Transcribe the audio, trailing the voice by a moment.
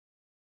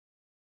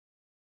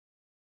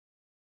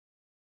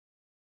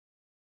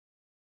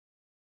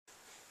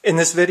In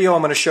this video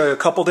I'm going to show you a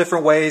couple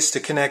different ways to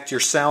connect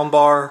your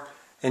soundbar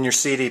and your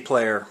CD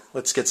player.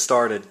 Let's get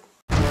started.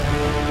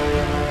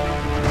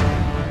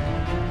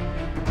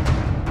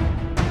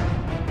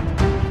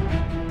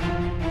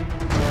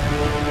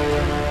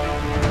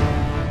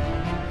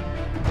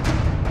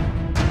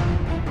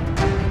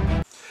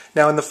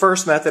 Now in the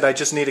first method I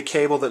just need a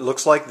cable that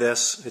looks like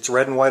this. It's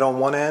red and white on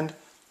one end,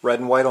 red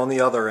and white on the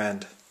other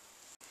end.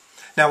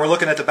 Now we're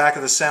looking at the back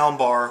of the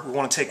soundbar. We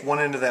want to take one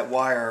end of that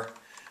wire.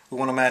 We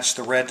want to match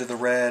the red to the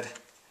red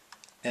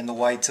and the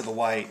white to the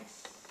white.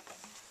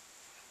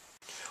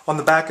 On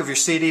the back of your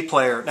CD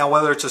player, now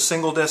whether it's a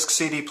single disc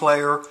CD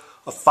player,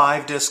 a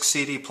 5-disc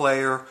CD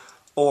player,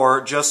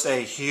 or just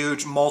a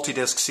huge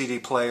multi-disc CD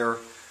player,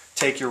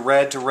 take your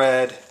red to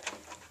red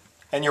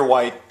and your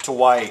white to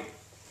white.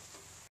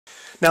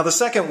 Now the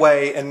second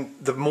way, and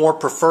the more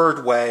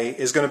preferred way,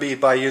 is going to be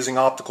by using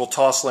optical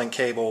toslink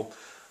cable.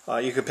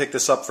 You can pick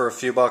this up for a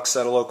few bucks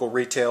at a local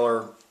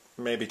retailer,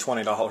 maybe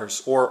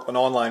 $20, or an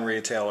online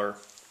retailer.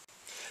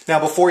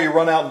 Now before you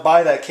run out and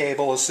buy that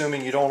cable,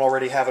 assuming you don't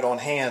already have it on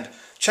hand,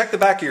 check the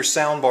back of your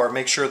soundbar,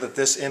 make sure that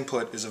this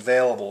input is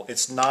available.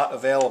 It's not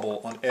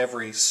available on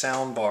every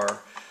soundbar,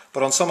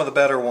 but on some of the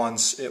better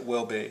ones it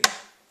will be.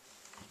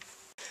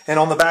 And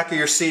on the back of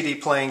your CD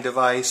playing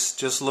device,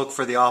 just look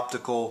for the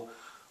optical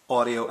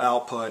audio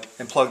output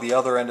and plug the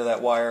other end of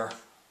that wire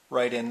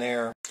right in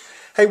there.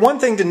 Hey, one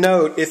thing to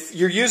note, if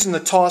you're using the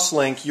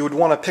Toslink, you would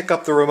want to pick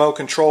up the remote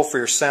control for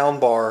your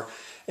soundbar,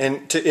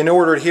 and in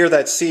order to hear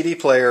that CD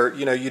player,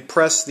 you'd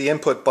press the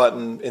input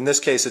button. In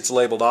this case it's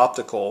labeled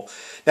optical.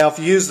 Now if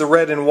you use the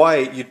red and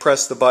white, you'd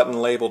press the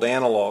button labeled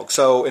analog.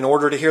 So in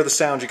order to hear the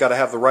sound, you got to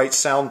have the right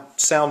sound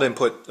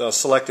input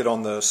selected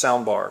on the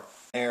soundbar.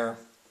 There.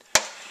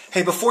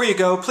 Hey, before you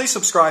go, please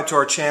subscribe to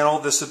our channel.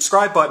 The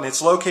subscribe button,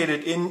 it's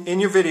located in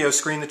your video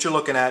screen that you're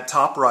looking at,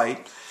 top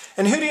right.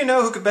 And who do you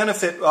know who could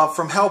benefit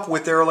from help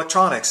with their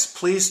electronics?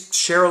 Please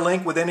share a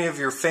link with any of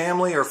your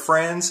family or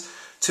friends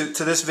to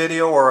this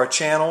video or our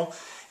channel.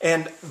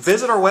 And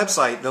visit our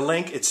website. The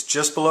link, it's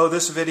just below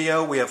this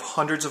video. We have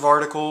hundreds of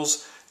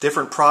articles,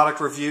 different product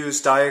reviews,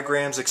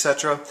 diagrams,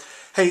 etc.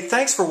 Hey,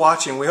 thanks for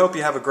watching. We hope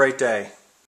you have a great day.